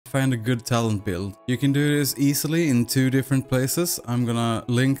find a good talent build. You can do this easily in 2 different places. I'm gonna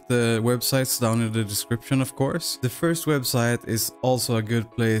link the websites down in the description, of course. The first website is also a good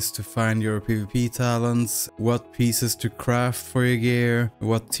place to find your PvP talents, what pieces to craft for your gear,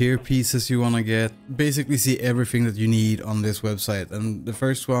 what tier pieces you wanna get. Basically see everything that you need on this website. And the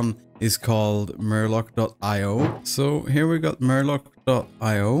first one is called murloc.io. So here we got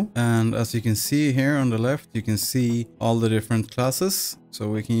murloc.io, and as you can see here on the left, you can see all the different classes. So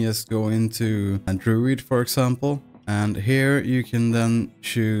we can just go into a druid, for example, and here you can then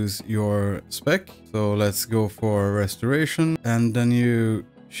choose your spec. So let's go for restoration, and then you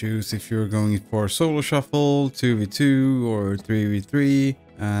choose if you're going for solo shuffle, 2v2 or 3v3.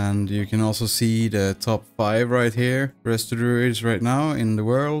 And you can also see the top 5 right here, rest of the druids right now in the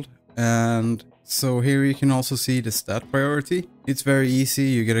world. And so here you can also see the stat priority. It's very easy.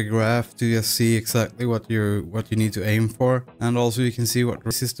 You get a graph to just see exactly what you need to aim for, and also you can see what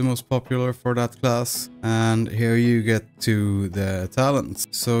is the most popular for that class. And here you get to the talents.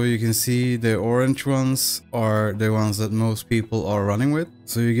 So you can see the orange ones are the ones that most people are running with.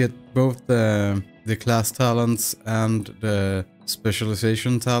 So you get both the class talents and the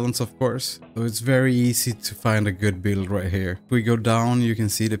specialization talents, of course. So it's very easy to find a good build right here. If we go down, you can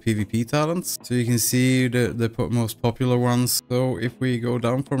see the PvP talents. So you can see the most popular ones. So if we go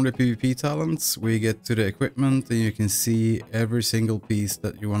down from the PvP talents, we get to the equipment, and you can see every single piece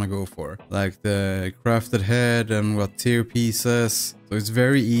that you want to go for, like the crafted head and what tier pieces. So it's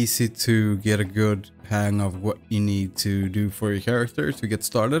very easy to get a good hang of what you need to do for your character to get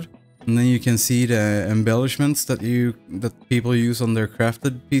started. And then you can see the embellishments that people use on their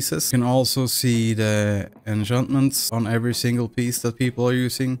crafted pieces. You can also see the enchantments on every single piece that people are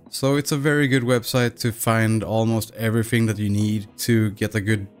using. So it's a very good website to find almost everything that you need to get a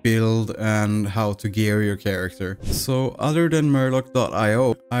good build and how to gear your character. So other than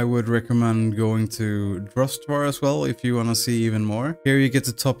murloc.io, I would recommend going to Drostvar as well if you want to see even more. Here you get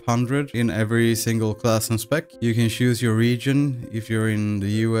the top 100 in every single class and spec. You can choose your region if you're in the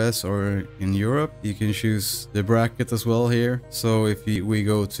US or in Europe. You can choose the bracket as well here. So if we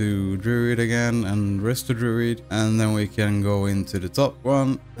go to Druid again and Resto Druid, and then we can go into the top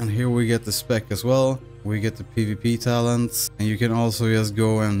one, and here we get the spec as well. We get the PvP talents, and you can also just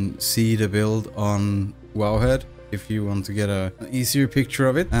go and see the build on Wowhead if you want to get an easier picture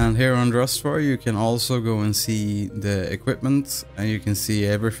of it. And here on Drostvar you can also go and see the equipment, and you can see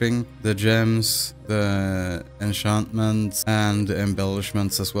everything, the gems, the enchantments and the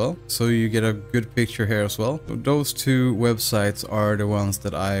embellishments as well. So you get a good picture here as well. So those 2 websites are the ones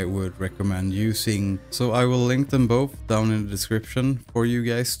that I would recommend using. So I will link them both down in the description for you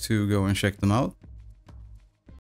guys to go and check them out.